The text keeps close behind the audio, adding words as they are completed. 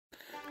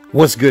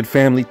What's good,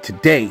 family?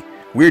 Today,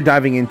 we're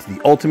diving into the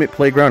ultimate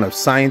playground of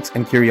science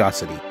and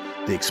curiosity,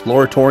 the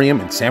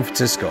Exploratorium in San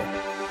Francisco.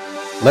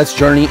 Let's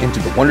journey into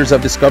the wonders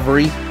of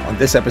discovery on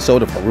this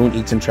episode of Haroon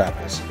Eats and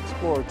Travels.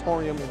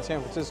 Exploratorium in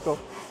San Francisco.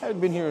 I haven't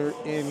been here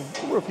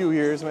for a few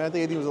years, man. I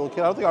think Eddie was a little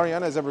kid. I don't think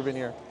Ariana has ever been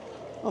here.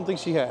 I don't think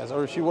she has,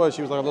 or if she was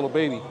like a little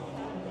baby.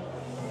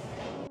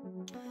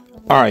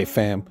 All right,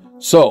 fam.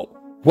 So,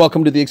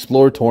 welcome to the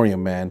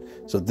Exploratorium, man.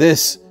 So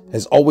this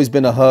has always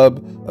been a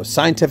hub of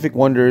scientific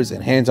wonders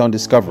and hands-on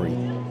discovery.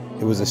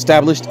 It was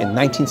established in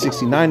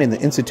 1969, and the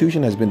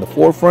institution has been the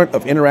forefront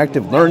of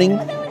interactive learning,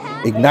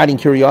 igniting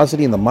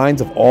curiosity in the minds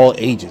of all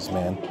ages,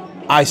 man.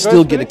 I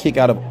still get a kick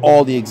out of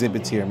all the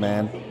exhibits here,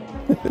 man.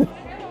 Yeah,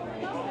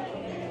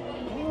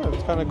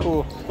 it's kind of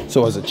cool.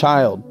 So as a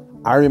child,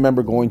 I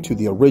remember going to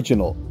the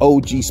original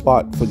OG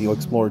spot for the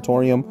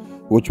Exploratorium,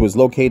 which was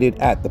located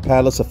at the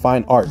Palace of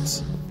Fine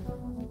Arts.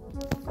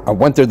 I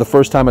went there the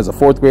first time as a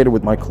fourth grader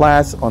with my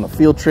class on a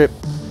field trip,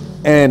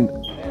 and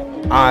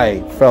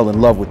I fell in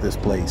love with this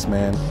place,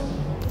 man.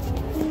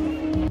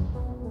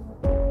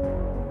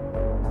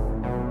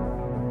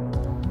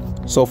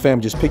 So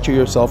fam, just picture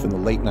yourself in the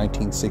late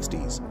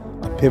 1960s,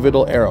 a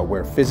pivotal era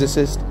where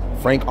physicist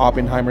Frank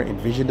Oppenheimer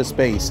envisioned a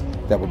space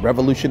that would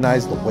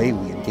revolutionize the way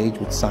we engage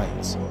with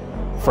science.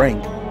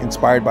 Frank,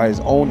 inspired by his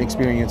own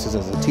experiences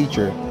as a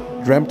teacher,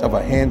 dreamt of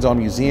a hands-on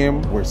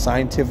museum where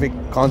scientific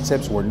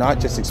concepts were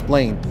not just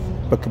explained,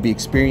 but could be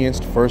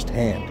experienced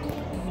firsthand.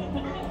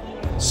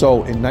 So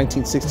in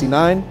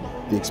 1969,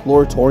 the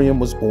Exploratorium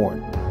was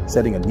born,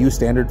 setting a new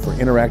standard for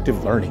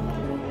interactive learning.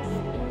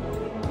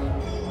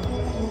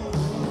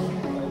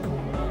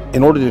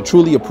 In order to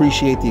truly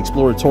appreciate the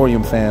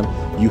Exploratorium, fam,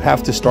 you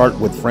have to start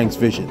with Frank's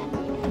vision.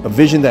 A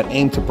vision that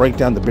aimed to break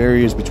down the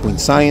barriers between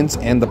science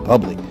and the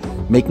public,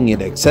 making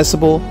it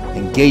accessible,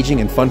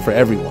 engaging, and fun for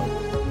everyone.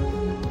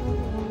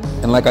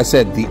 And like I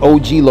said, the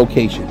OG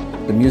location,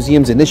 the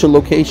museum's initial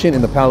location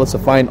in the Palace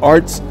of Fine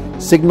Arts,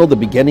 signaled the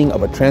beginning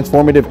of a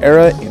transformative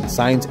era in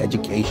science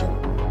education.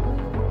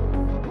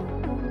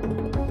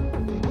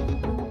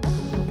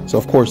 So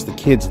of course, the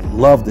kids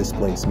love this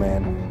place,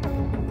 man.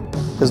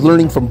 Because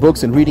learning from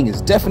books and reading is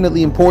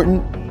definitely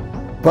important,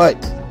 but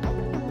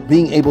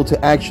being able to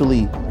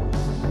actually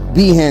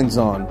be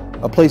hands-on,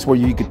 a place where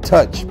you could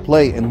touch,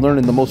 play, and learn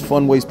in the most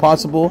fun ways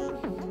possible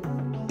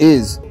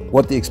is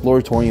what the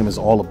Exploratorium is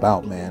all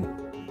about, man.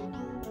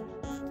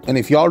 And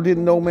if y'all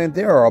didn't know, man,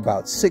 there are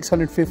about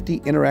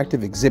 650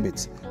 interactive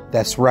exhibits.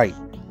 That's right,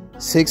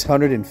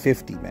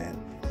 650,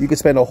 man. You could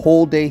spend a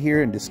whole day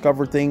here and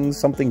discover things,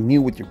 something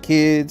new with your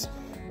kids.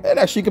 And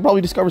actually, you could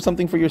probably discover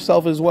something for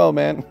yourself as well,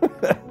 man.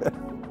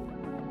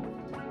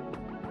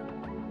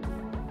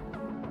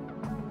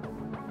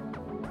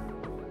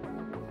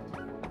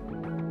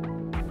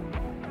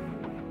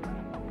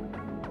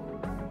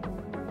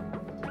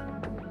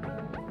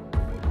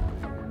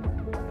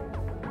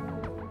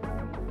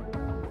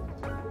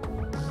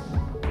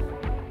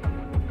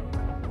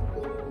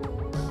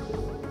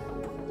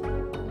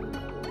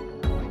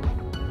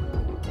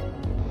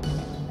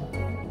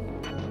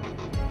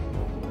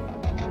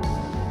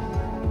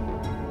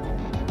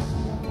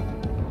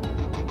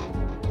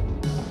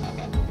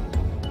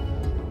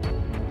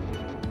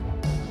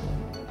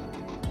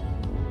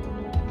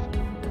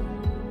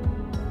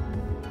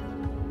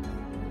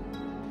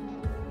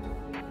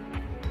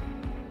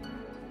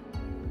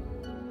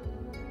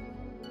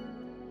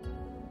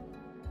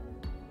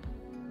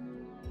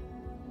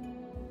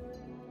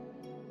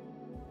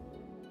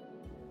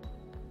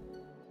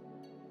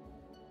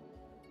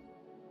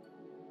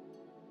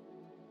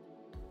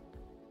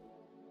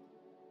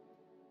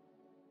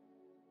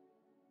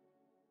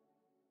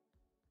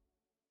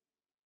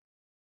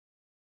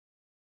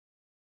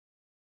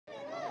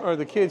 Or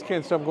the kids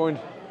can't stop going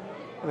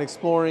and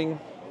exploring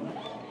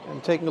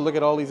and taking a look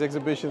at all these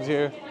exhibitions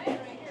here.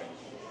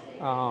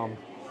 A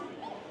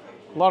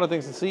lot of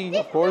things to see,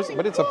 of course,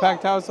 but it's a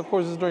packed house. Of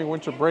course, it's during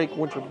winter break,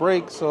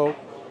 so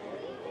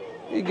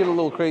you get a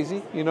little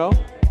crazy, you know?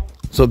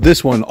 So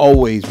this one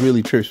always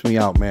really trips me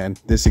out, man,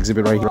 this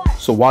exhibit right here.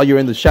 So while you're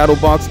in the shadow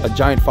box, a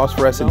giant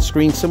phosphorescent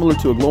screen similar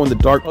to a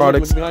glow-in-the-dark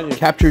product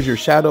captures your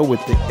shadow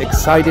with the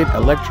excited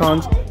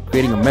electrons,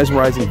 creating a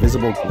mesmerizing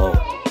visible glow.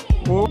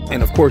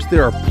 And of course,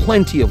 there are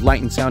plenty of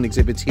light and sound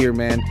exhibits here,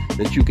 man,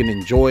 that you can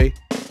enjoy.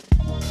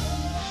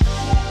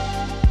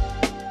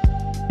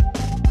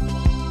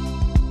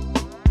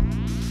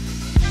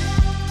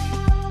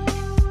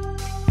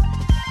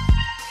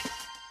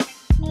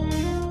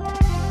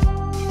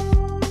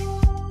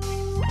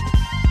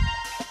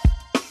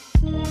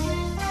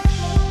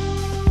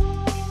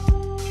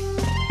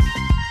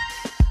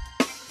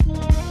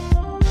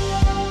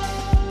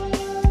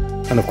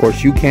 And of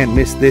course, you can't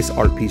miss this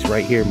art piece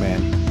right here,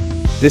 man.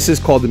 This is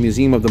called the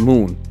Museum of the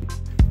Moon,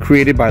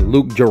 created by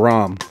Luc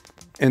Jerome.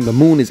 And the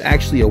moon is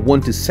actually a 1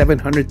 to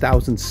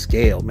 700,000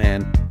 scale,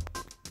 man.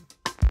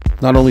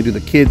 Not only do the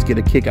kids get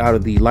a kick out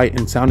of the light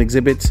and sound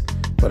exhibits,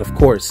 but of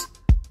course,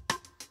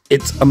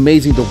 it's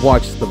amazing to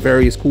watch the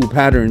various cool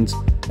patterns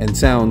and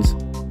sounds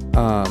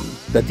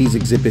that these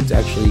exhibits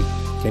actually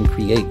can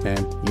create,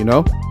 man, you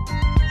know?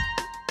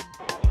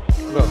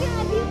 Go.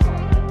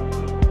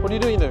 What are you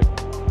doing there?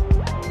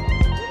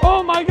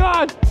 Oh my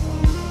God!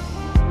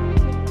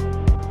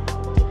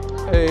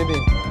 Hey,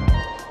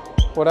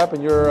 Aiden. What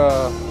happened? You're,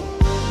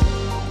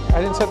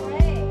 I didn't set,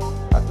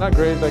 not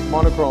gray, like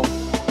monochrome.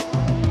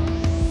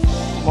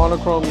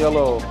 Monochrome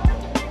yellow.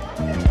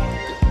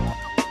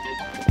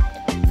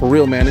 For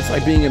real, man, it's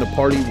like being in a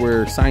party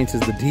where science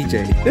is the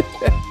DJ.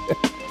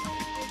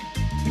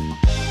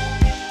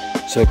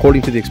 So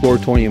according to the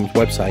Exploratorium's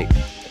website,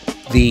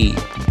 the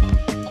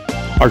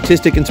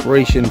artistic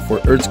inspiration for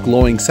Earth's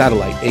glowing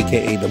satellite,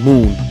 aka the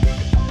moon,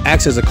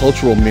 acts as a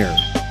cultural mirror,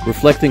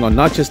 reflecting on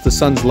not just the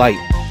sun's light,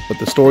 but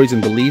the stories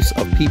and beliefs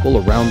of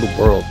people around the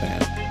world,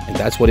 man. And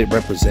that's what it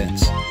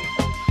represents.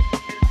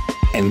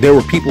 And there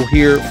were people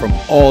here from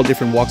all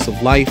different walks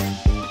of life.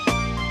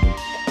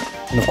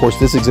 And of course,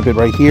 this exhibit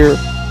right here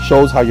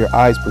shows how your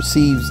eyes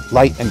perceives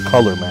light and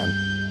color, man.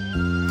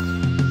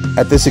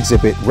 At this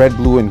exhibit, red,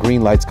 blue, and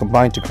green lights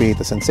combine to create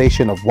the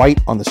sensation of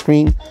white on the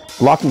screen.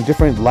 Blocking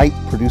different light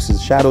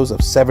produces shadows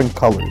of 7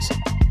 colors: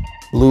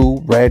 blue,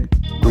 red,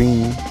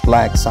 green,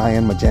 black,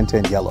 cyan, magenta,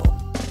 and yellow.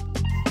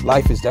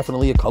 Life is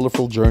definitely a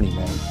colorful journey,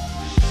 man.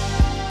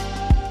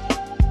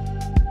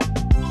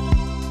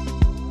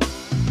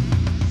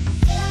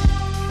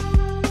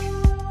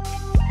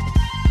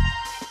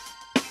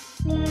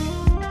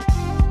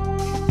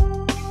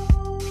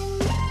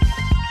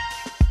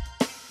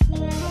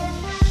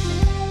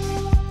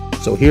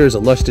 So here's a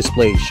lush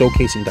display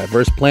showcasing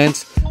diverse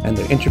plants and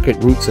their intricate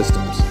root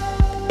systems.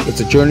 It's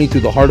a journey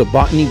through the heart of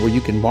botany where you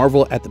can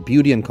marvel at the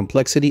beauty and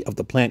complexity of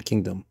the plant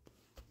kingdom.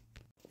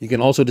 You can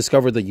also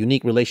discover the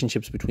unique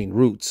relationships between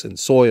roots and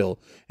soil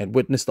and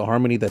witness the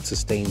harmony that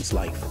sustains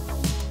life.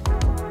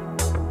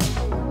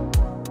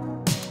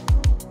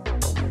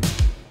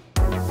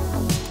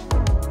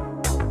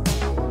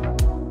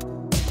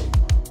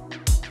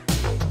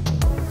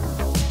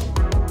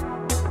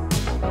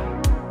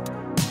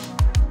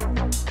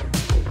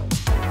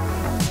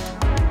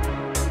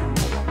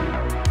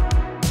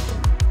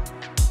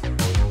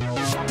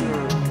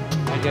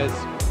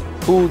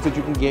 Foods that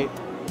you can get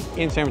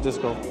in San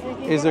Francisco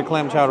is their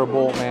clam chowder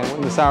bowl, man,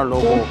 and the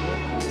sourdough bowl.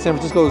 San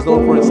Francisco is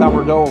known for its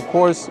sourdough, of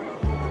course.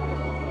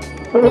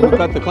 We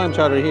cut the clam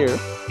chowder here.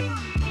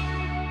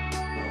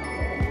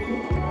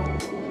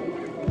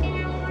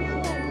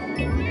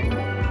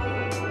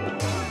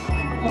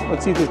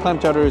 Let's see if this clam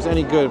chowder is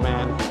any good,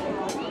 man.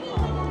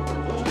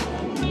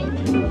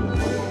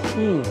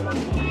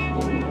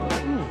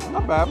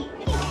 Not bad.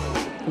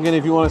 Again,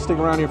 if you want to stick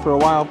around here for a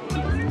while,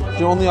 it's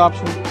the only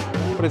option.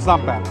 But it's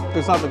not bad.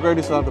 It's not the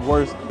greatest, it's not the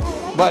worst.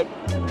 But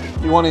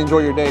you want to enjoy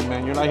your day,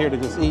 man. You're not here to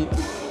just eat.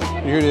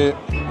 You're here to,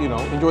 you know,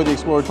 enjoy the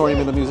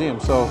Exploratorium in the museum.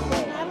 So,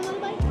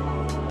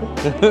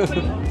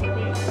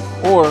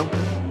 or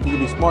you could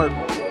be smart,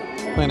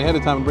 plan ahead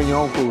of time and bring your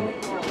own food.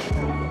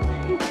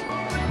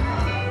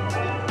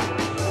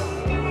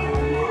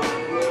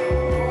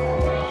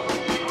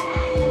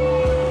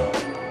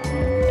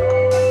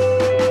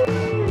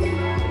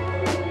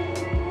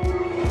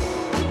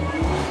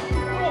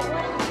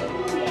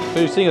 So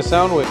you're seeing a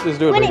sound wave. Let's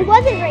do it, when baby. it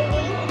wasn't raining,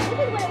 this is what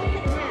it looks like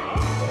now.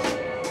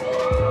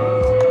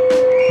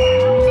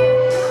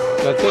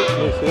 That's it? You see that? That's what it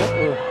looks like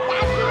now.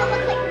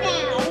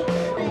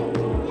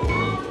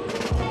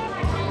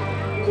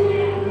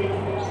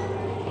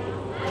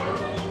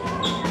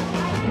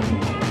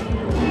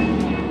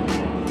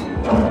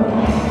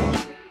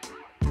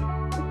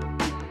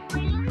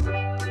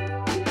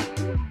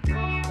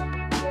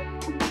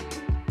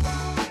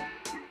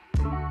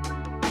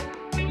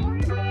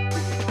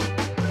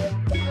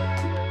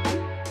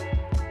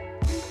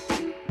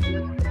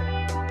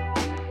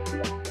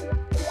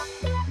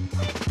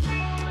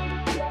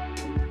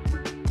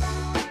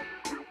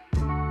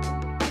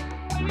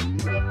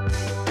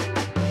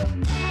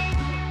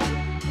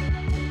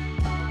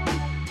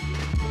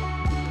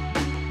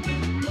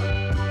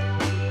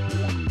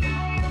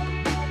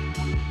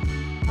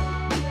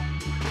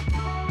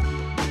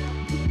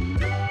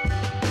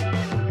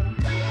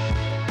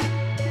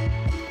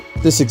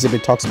 This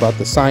exhibit talks about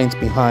the science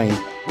behind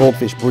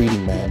goldfish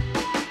breeding, man,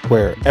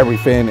 where every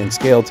fin and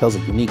scale tells a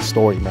unique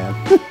story, man.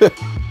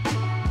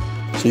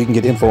 So you can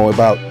get info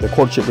about the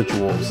courtship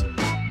rituals,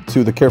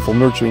 to the careful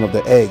nurturing of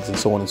the eggs, and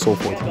so on and so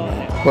forth,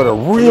 man. But a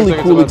really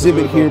cool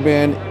exhibit here,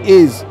 man,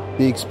 is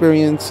the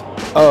experience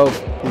of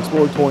the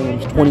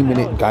Exploratorium's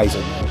 20-minute geyser,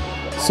 man.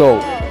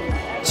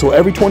 So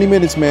every 20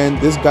 minutes, man,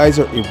 this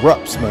geyser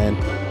erupts, man.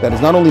 That is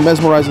not only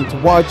mesmerizing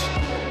to watch,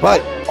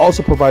 but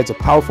also provides a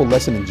powerful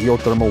lesson in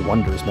geothermal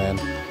wonders, man.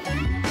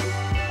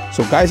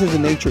 So geysers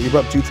in nature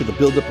erupt due to the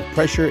buildup of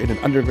pressure in an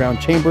underground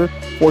chamber,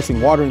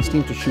 forcing water and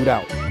steam to shoot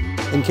out.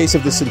 In case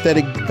of the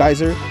synthetic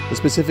geyser, the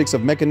specifics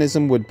of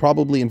mechanism would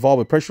probably involve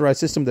a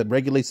pressurized system that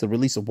regulates the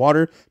release of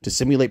water to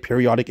simulate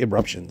periodic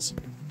eruptions.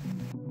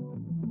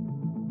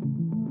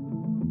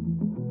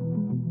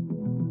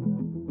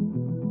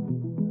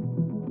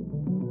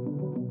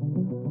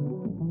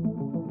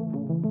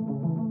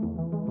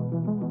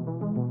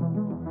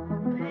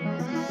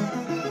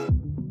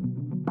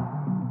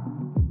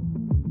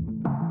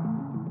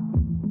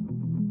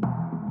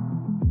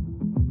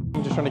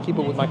 just trying to keep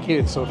up with my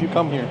kids. So if you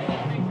come here,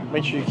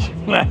 make sure you keep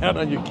an eye out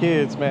on your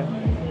kids,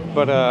 man.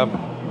 But a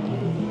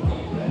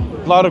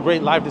lot of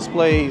great live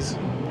displays,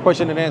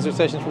 question and answer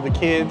sessions for the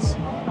kids,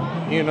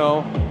 you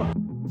know.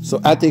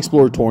 So at the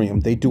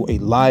Exploratorium, they do a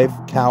live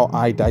cow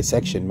eye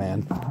dissection,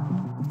 man.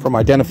 From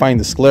identifying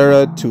the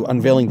sclera to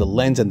unveiling the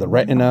lens and the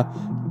retina,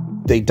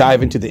 they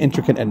dive into the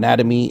intricate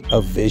anatomy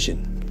of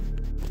vision.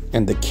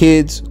 And the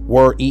kids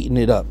were eating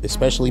it up,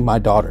 especially my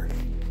daughter.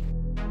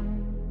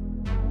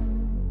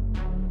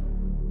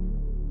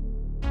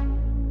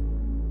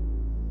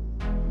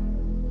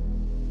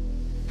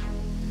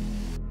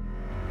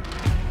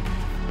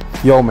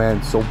 Yo,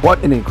 man, so what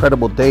an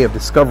incredible day of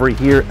discovery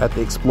here at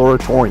the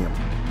Exploratorium.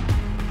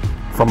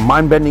 From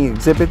mind-bending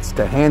exhibits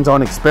to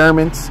hands-on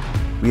experiments,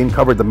 we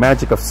uncovered the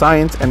magic of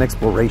science and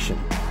exploration.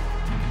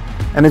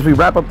 And as we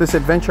wrap up this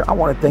adventure, I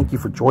want to thank you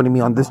for joining me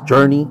on this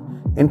journey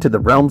into the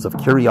realms of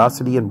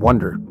curiosity and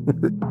wonder.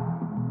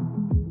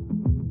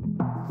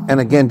 And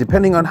again,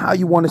 depending on how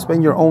you want to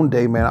spend your own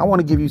day, man, I want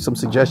to give you some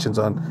suggestions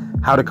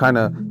on how to kind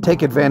of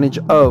take advantage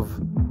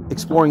of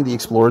exploring the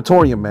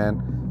Exploratorium,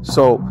 man.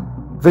 So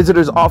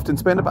visitors often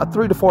spend about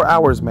 3 to 4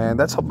 hours, man.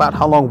 That's about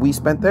how long we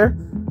spent there.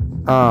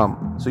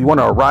 So you want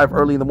to arrive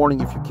early in the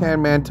morning if you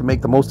can, man, to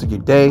make the most of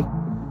your day.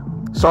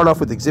 Start off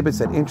with exhibits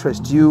that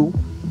interest you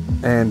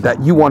and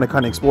that you want to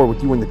kind of explore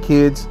with you and the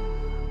kids.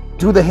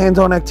 Do the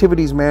hands-on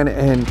activities, man,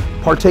 and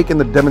partake in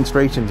the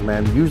demonstrations,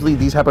 man. Usually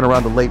these happen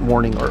around the late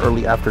morning or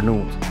early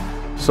afternoons.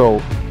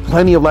 So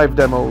plenty of live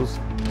demos,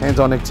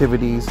 hands-on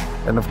activities,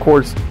 and of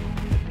course,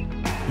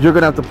 you're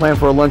gonna have to plan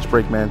for a lunch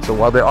break, man. So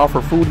while they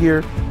offer food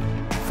here,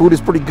 food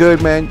is pretty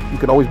good, man. You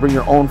can always bring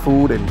your own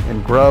food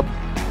and grub.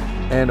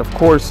 And of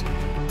course,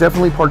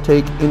 definitely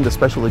partake in the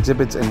special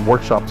exhibits and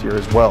workshops here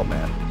as well,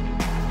 man.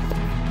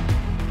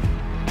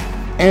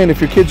 And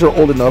if your kids are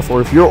old enough,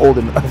 or if you're old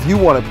enough, if you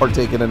want to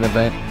partake in an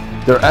event,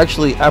 there are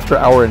actually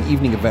after-hour and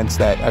evening events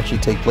that actually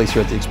take place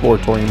here at the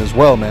Exploratorium as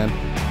well, man.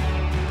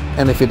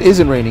 And if it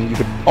isn't raining, you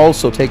could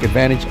also take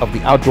advantage of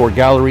the outdoor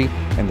gallery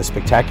and the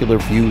spectacular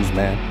views,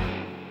 man.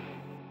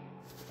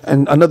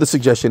 And another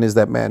suggestion is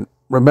that, man,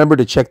 remember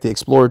to check the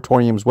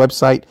Exploratorium's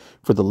website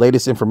for the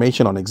latest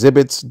information on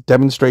exhibits,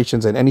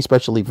 demonstrations, and any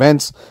special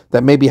events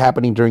that may be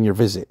happening during your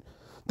visit.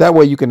 That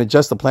way you can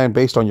adjust the plan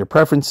based on your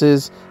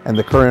preferences and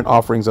the current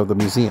offerings of the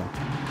museum.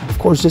 Of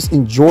course, just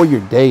enjoy your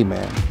day,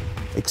 man.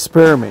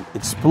 Experiment,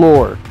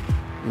 explore,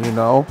 you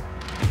know.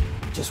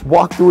 Just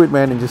walk through it,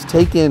 man, and just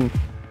take in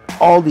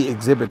all the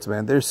exhibits,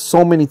 man. There's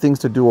so many things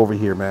to do over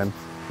here, man,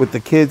 with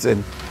the kids,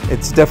 and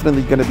it's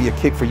definitely going to be a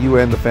kick for you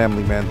and the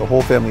family, man. The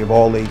whole family of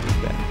all ages,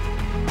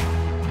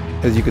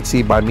 man. As you can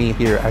see by me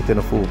here acting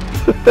a fool.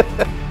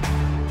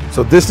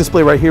 So this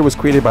display right here was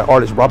created by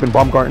artist Robin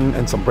Baumgarten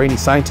and some brainy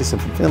scientists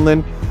from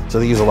Finland. So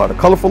they use a lot of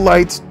colorful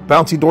lights,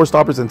 bouncy door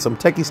stoppers, and some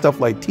techie stuff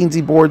like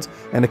teensy boards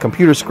and a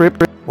computer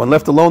script. When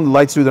left alone, the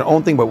lights do their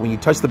own thing, but when you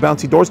touch the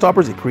bouncy door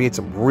stoppers, it creates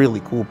some really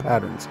cool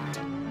patterns.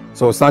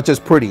 So it's not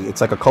just pretty, it's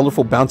like a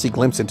colorful, bouncy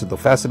glimpse into the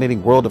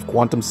fascinating world of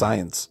quantum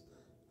science.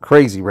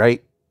 Crazy,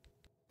 right?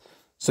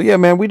 So yeah,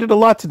 man, we did a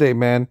lot today,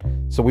 man.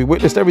 So we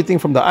witnessed everything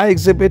from the eye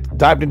exhibit,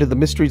 dived into the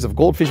mysteries of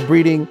goldfish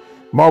breeding,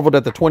 marveled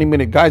at the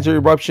 20-minute geyser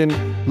eruption,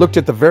 looked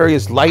at the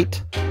various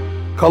light,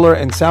 color,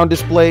 and sound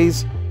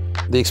displays.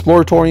 The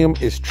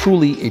Exploratorium is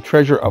truly a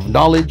treasure of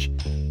knowledge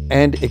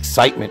and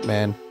excitement,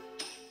 man.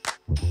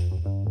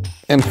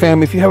 And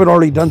fam, if you haven't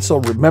already done so,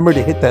 remember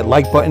to hit that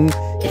like button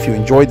if you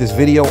enjoyed this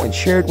video and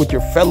share it with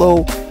your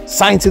fellow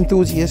science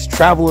enthusiasts,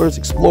 travelers,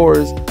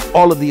 explorers,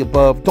 all of the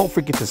above. Don't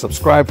forget to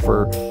subscribe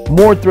for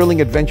more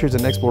thrilling adventures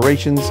and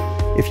explorations.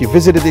 If you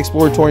visited the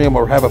Exploratorium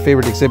or have a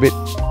favorite exhibit,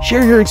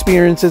 share your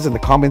experiences in the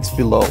comments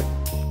below.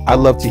 I'd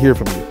love to hear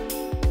from you.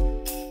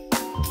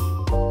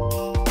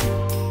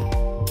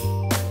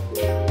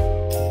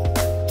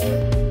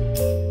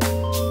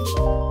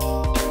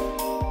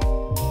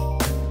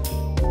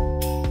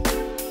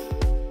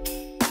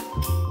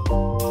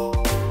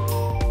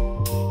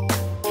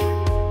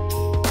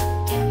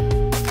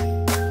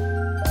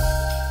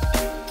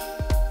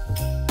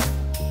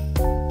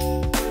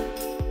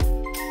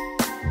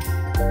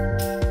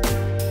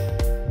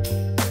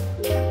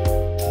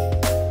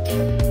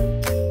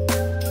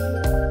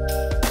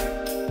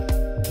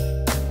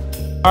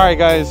 All right,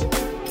 guys.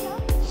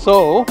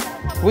 So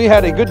we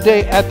had a good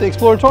day at the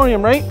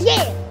Exploratorium, right?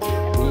 Yeah.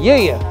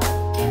 Yeah.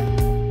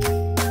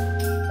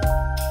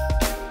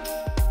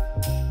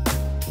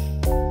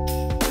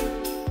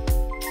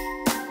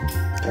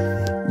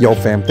 Yo,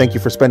 fam, thank you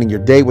for spending your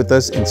day with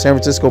us in San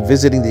Francisco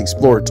visiting the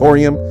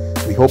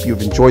Exploratorium. We hope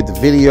you've enjoyed the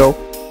video.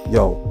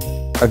 Yo,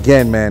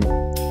 again, man,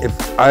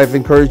 if I've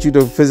encouraged you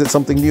to visit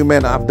something new,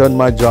 man, I've done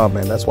my job,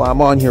 man. That's why I'm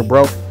on here,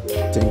 bro.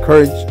 To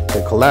encourage,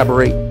 to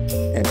collaborate,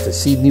 and to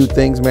see new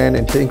things, man,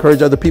 and to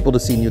encourage other people to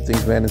see new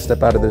things, man, and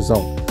step out of their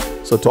zone.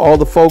 So to all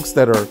the folks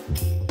that are,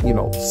 you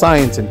know,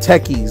 science and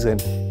techies,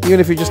 and even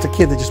if you're just a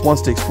kid that just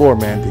wants to explore,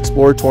 man, the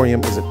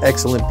Exploratorium is an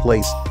excellent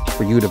place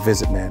for you to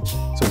visit, man.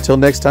 So until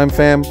next time,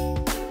 fam,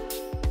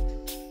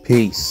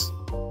 peace.